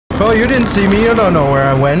Oh, you didn't see me? You don't know where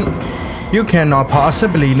I went. You cannot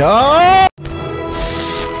possibly know.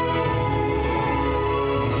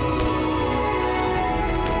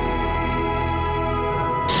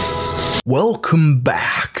 Welcome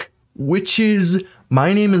back, witches.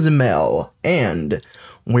 My name is Amel, and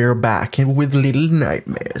we're back with Little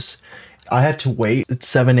Nightmares. I had to wait at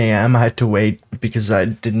 7 a.m. I had to wait because I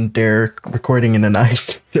didn't dare recording in the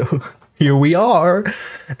night. So here we are,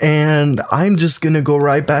 and I'm just gonna go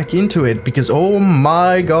right back into it because oh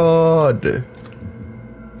my god.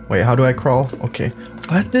 Wait, how do I crawl? Okay.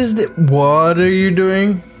 What is the— what are you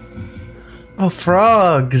doing? Oh,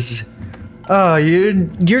 frogs. Oh,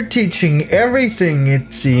 you're teaching everything,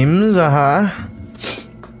 it seems, uh-huh.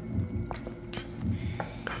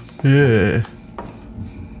 Yeah.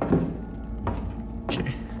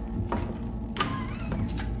 Okay.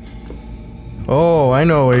 Oh, I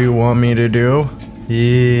know what you want me to do.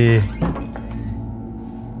 Yeah.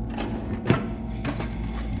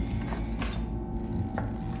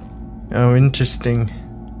 Oh, interesting.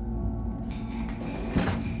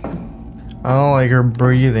 I don't like her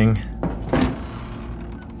breathing.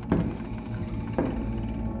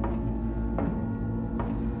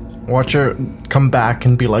 Watch her come back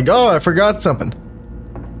and be like, oh, I forgot something.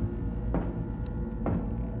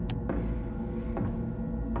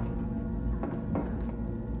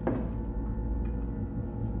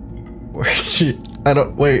 Where is she? I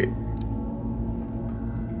don't— wait.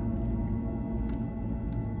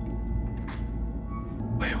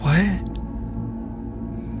 Wait, what?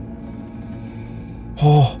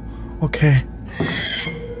 Oh, okay.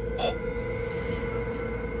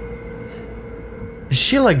 Is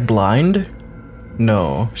she like blind?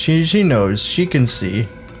 No, she knows. She can see.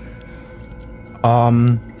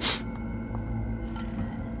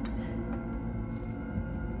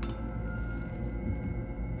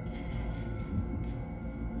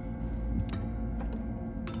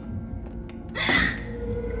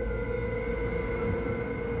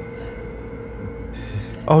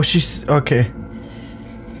 Oh, she's okay.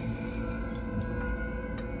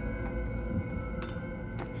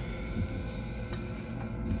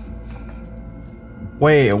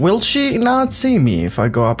 Wait, will she not see me if I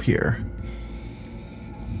go up here?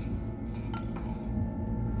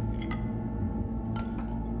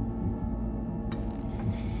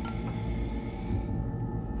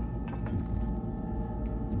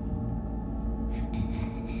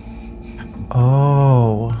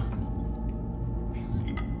 Oh.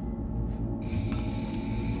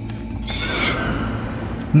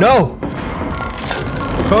 No!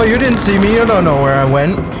 Oh, you didn't see me. You don't know where I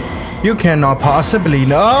went. You cannot possibly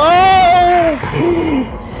know.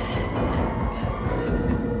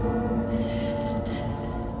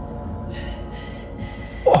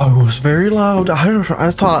 Oh, it was very loud.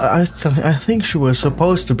 I think she was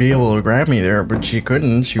supposed to be able to grab me there, but she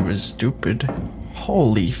couldn't. She was stupid.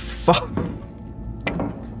 Holy fuck.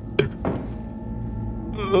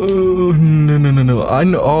 Oh, no. I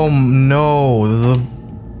know. Oh no, the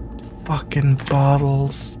fucking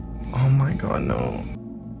bottles. Oh my god, no.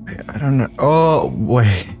 I don't know. Oh,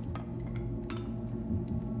 wait.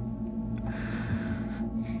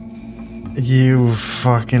 You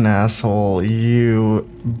fucking asshole. You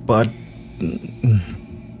butt.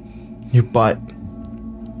 You butt.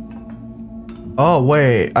 Oh,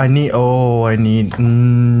 wait. I need.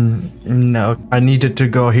 No. I needed to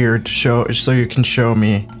go here to show. So you can show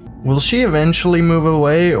me. Will she eventually move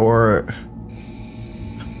away or.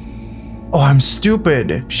 Oh, I'm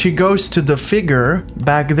stupid. She goes to the figure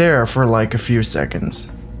back there for like a few seconds.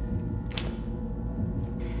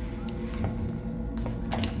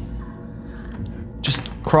 Just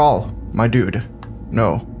crawl, my dude.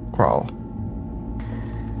 No, crawl.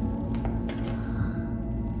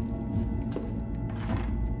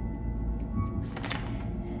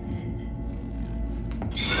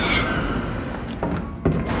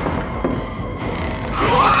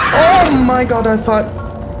 Oh my god, I thought...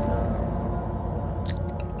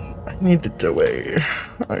 I need to wait.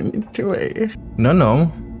 I need to wait.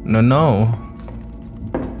 No.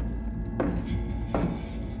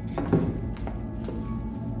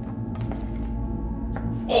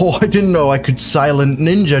 Oh, I didn't know I could silent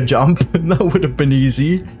ninja jump. That would have been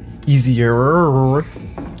easy. Easier.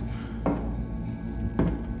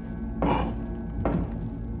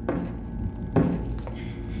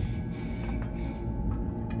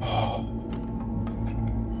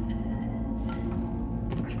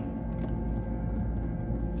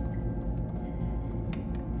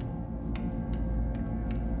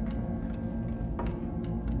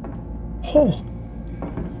 Oh.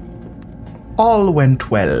 All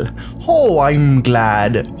went well. Oh, I'm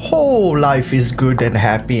glad. Oh, life is good and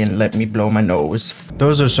happy, and let me blow my nose.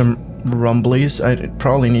 Those are some rumblies. I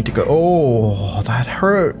probably need to go. Oh, that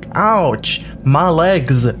hurt. Ouch. My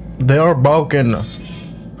legs, they are broken.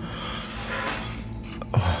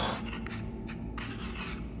 Oh,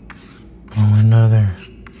 another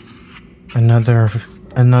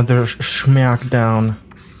smackdown.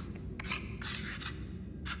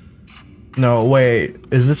 No, wait.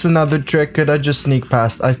 Is this another trick? Could I just sneak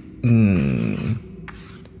past? No,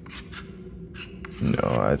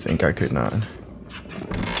 I think I could not.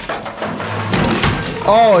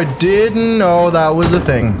 Oh, I didn't know that was a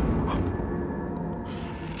thing.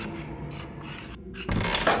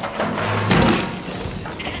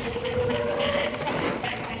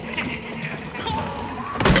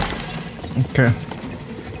 Okay.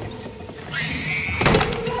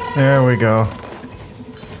 There we go.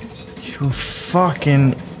 You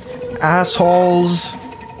fucking assholes.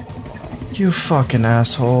 You fucking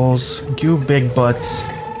assholes. You big butts.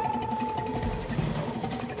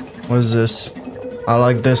 What is this? I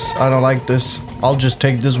like this. I don't like this. I'll just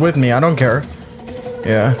take this with me. I don't care.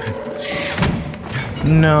 Yeah.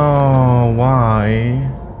 No, why?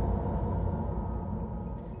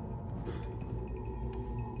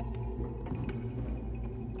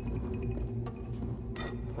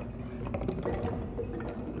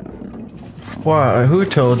 Why? Who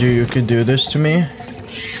told you you could do this to me?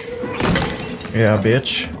 Yeah,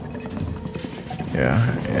 bitch.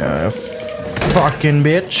 Yeah, fucking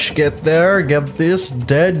bitch. Get there, get this.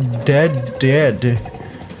 Dead.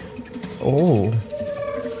 Oh.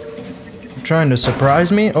 You're trying to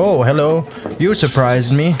surprise me? Oh, hello. You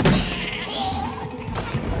surprised me.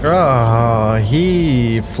 Ah,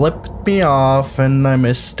 he flipped me off and I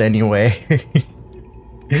missed anyway.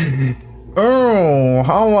 Oh,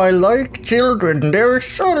 how I like children. They're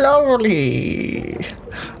so lovely.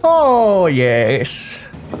 Oh, yes.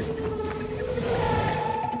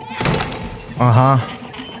 Uh-huh.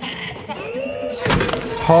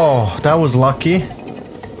 Oh, that was lucky.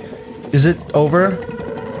 Is it over?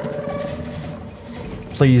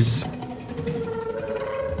 Please.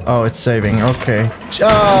 Oh, it's saving. Okay.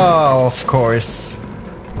 Oh, of course.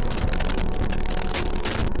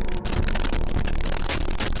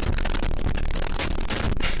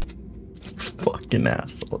 Fucking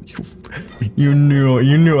asshole. You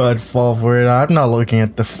knew I'd fall for it. I'm not looking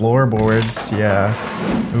at the floorboards. Yeah.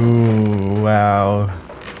 Ooh, wow.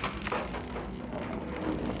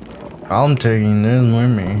 I'm taking this with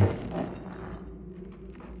me.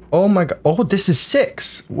 Oh my god. Oh, this is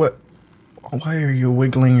 6. What? Why are you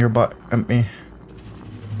wiggling your butt at me?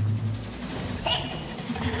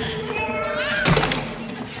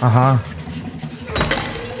 Uh-huh.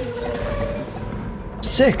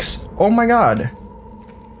 6. Oh my god.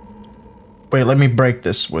 Wait, let me break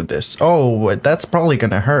this with this. Oh, that's probably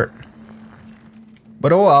gonna hurt.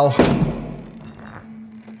 But oh well.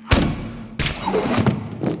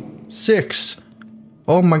 6.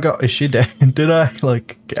 Oh my god, is she dead? Did I,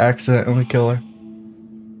 like, accidentally kill her?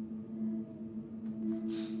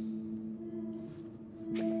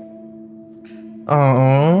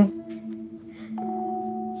 Oh.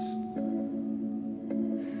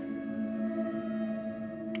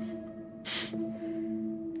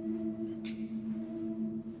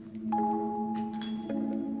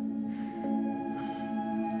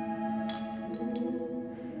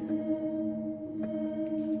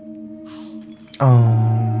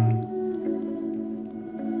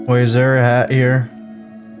 Wait, is there a hat here?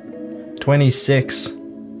 26.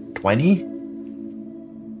 20?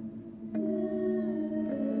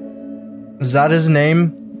 Is that his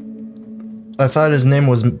name? I thought his name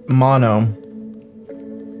was Mono.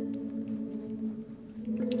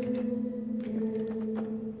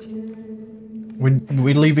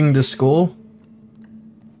 We leaving the school?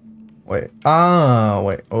 Wait. Ah,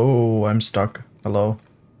 wait. Oh, I'm stuck. Hello.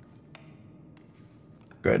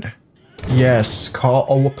 Good. Yes,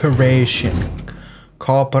 cooperation.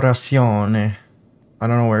 Cooperazione. I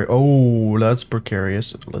don't know where. Oh, that's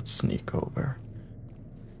precarious. Let's sneak over.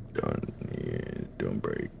 Don't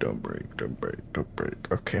break.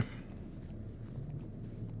 Okay.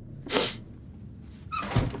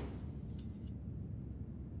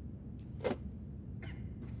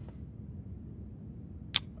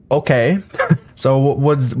 Okay. So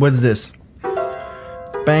what's this?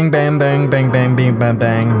 Bang bang bang bang bang bang bang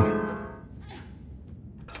bang.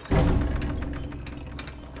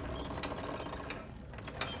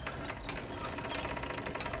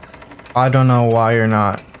 I don't know why you're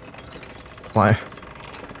not. Why?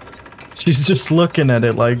 She's just looking at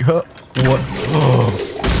it like, huh? What? Oh.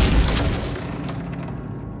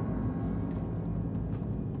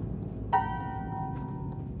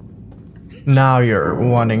 Now you're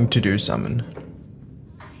wanting to do something.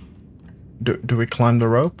 Do we climb the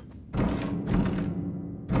rope?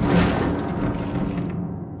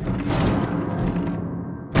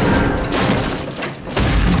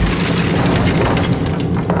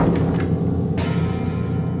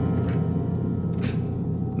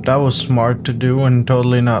 That was smart to do and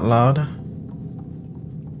totally not loud.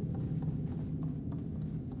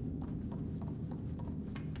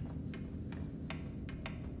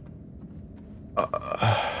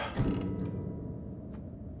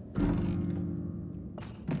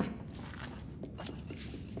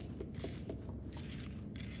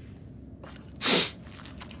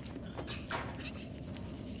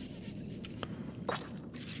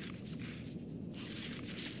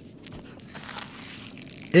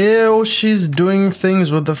 Ew, she's doing things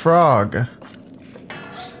with the frog.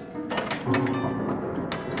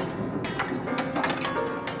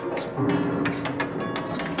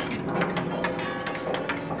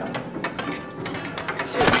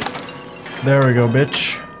 There we go,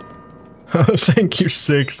 bitch. Thank you,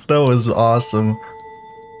 Six. That was awesome.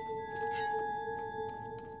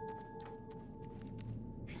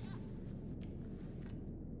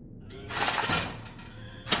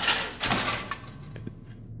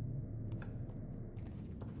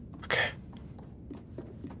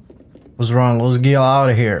 What's wrong? Let's get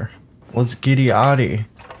out of here. Let's get outie.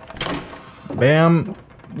 Bam.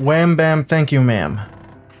 Wham bam. Thank you, ma'am.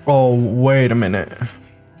 Oh, wait a minute.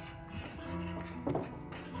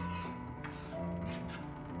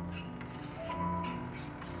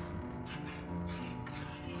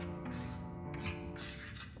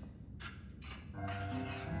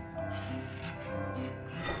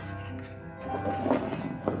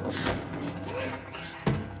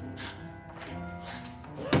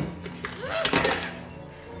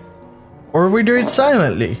 Or we do it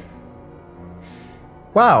silently.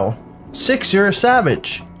 Wow. Six, you're a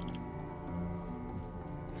savage.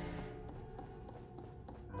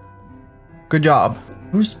 Good job.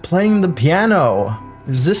 Who's playing the piano?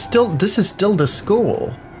 Is this still the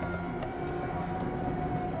school?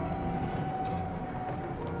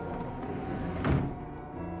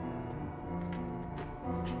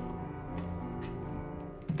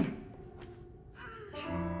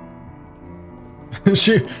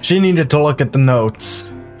 She needed to look at the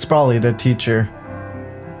notes. It's probably the teacher.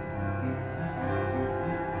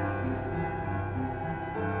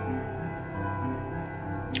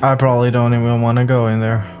 I probably don't even want to go in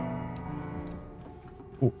there.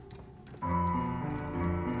 Ooh.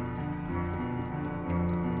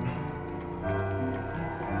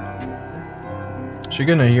 Is she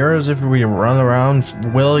gonna hear us if we run around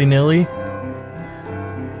willy-nilly?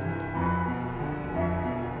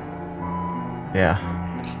 Yeah.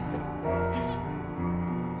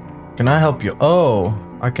 Can I help you? Oh,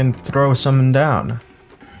 I can throw something down.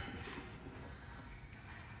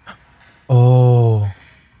 Oh.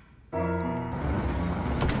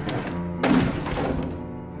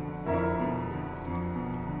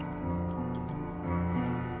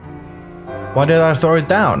 Why did I throw it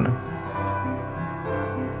down?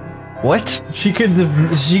 What? She could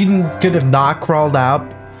have not crawled out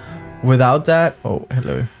without that? Oh,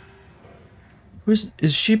 hello.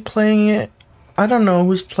 Is she playing it? I don't know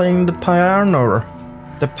who's playing the piano.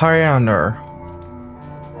 The piano.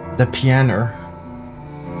 The piano.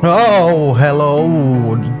 Oh,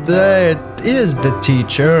 hello. That is the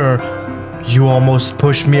teacher. You almost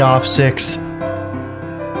pushed me off, Six.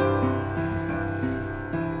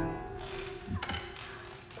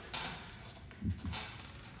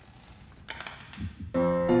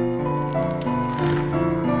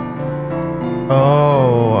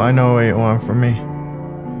 Oh, I know what you want from me.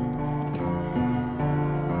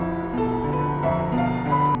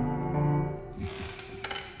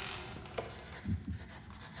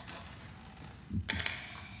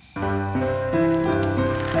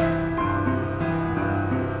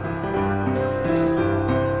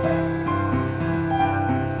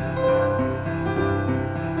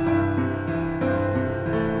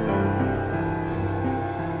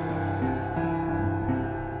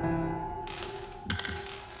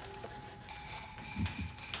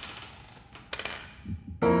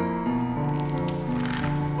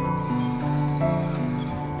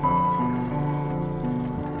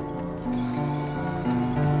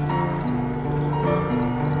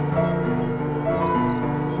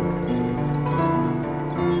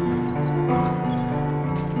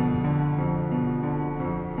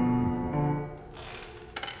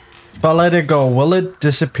 If I let it go, will it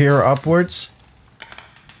disappear upwards?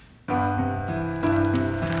 Okay,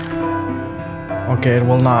 it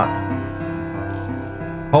will not.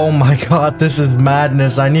 Oh my god, this is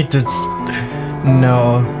madness. I need to...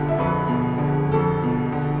 No.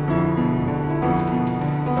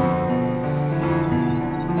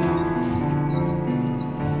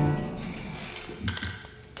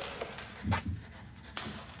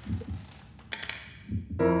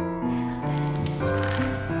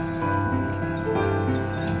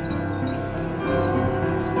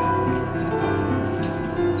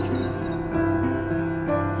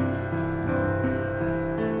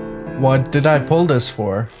 What did I pull this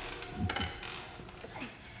for?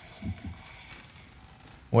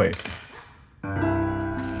 Wait.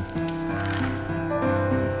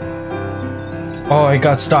 Oh, I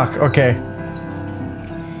got stuck. Okay.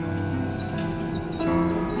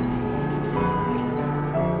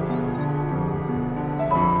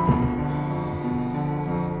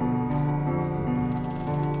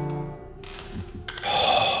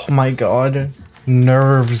 Oh my god.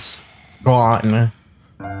 Nerves gone.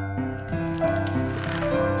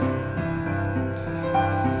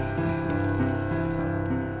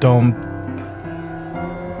 Don't.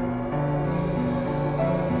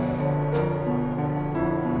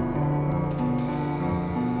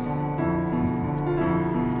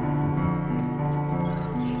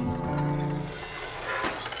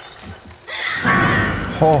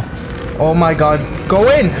 Oh my god. Go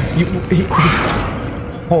in!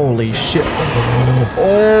 Holy shit.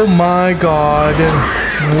 Oh my god.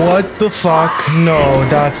 What the fuck? No,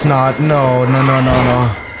 that's not. No.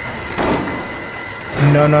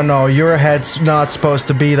 No. Your head's not supposed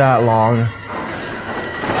to be that long.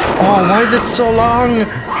 Oh, why is it so long?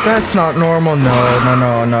 That's not normal.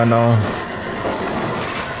 No.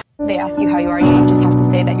 They ask you how you are, you just have to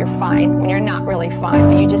say that you're fine when you're not really fine,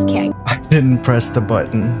 but you just can't. I didn't press the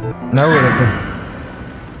button. That would have been.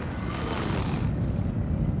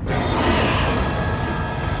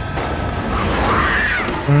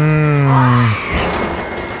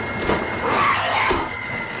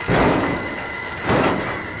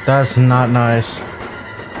 That's not nice.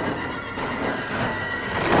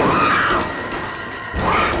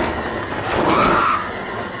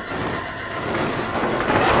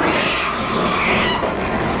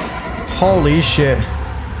 Holy shit.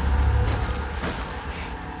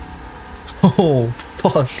 Oh,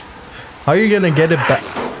 fuck. How are you gonna get it back?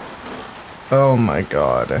 Oh my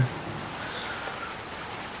god.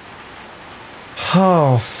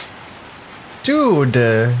 Oh.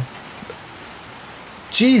 Dude.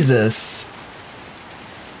 Jesus.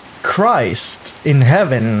 Christ. In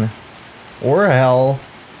heaven. Or hell.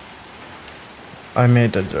 I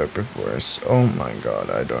made that joke before. So, oh my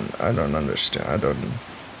god. I don't understand.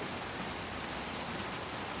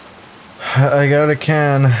 I got a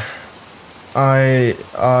can.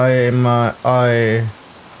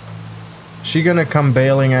 She gonna come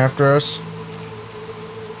bailing after us?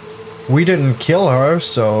 We didn't kill her,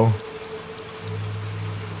 so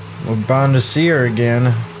we're bound to see her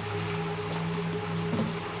again.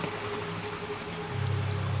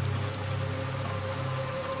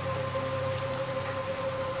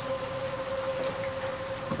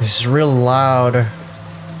 It's real loud.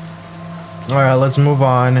 Alright, let's move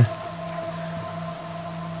on.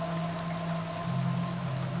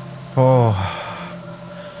 Oh,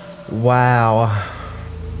 wow.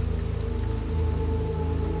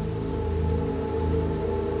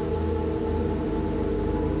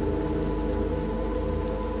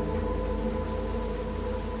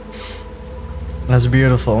 That's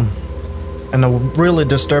beautiful. In a really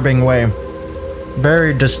disturbing way.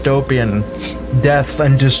 Very dystopian. Death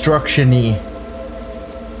and destruction-y.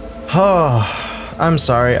 Oh, I'm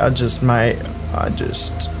sorry. I just, you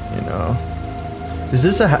know. Is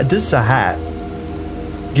this a hat? This is a hat.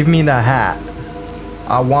 Give me the hat.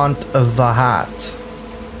 I want the hat.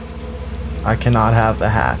 I cannot have the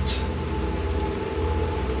hat.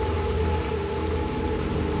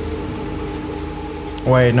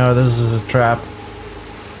 Wait, no, this is a trap.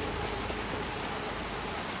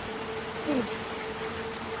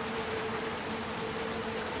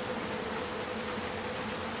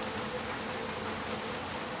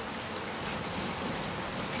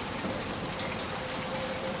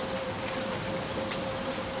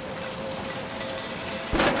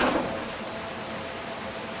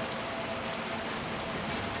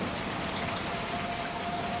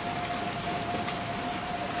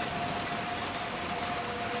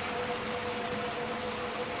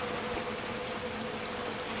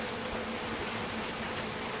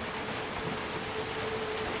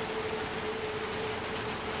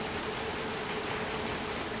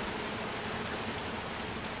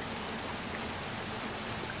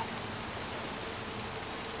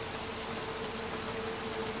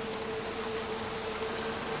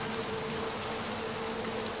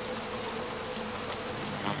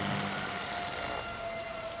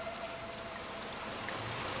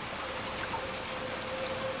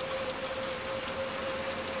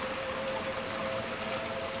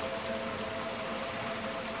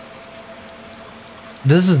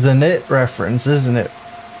 This is the knit reference, isn't it?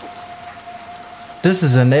 This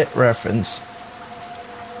is a knit reference.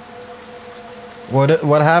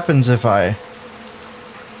 What happens if I...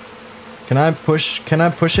 Can I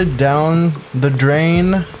push it down the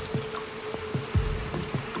drain?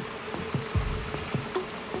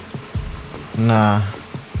 Nah.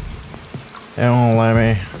 It won't let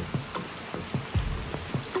me.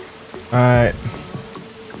 Alright.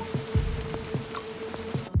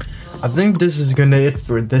 I think this is gonna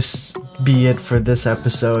be it for this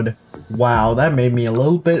episode. Wow, that made me a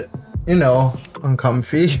little bit, you know,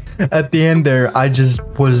 uncomfy. At the end there, I just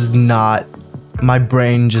was not, my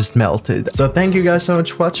brain just melted. So thank you guys so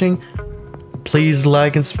much for watching. Please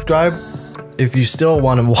like and subscribe if you still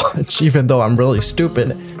want to watch, even though I'm really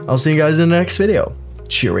stupid. I'll see you guys in the next video.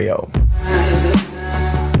 Cheerio.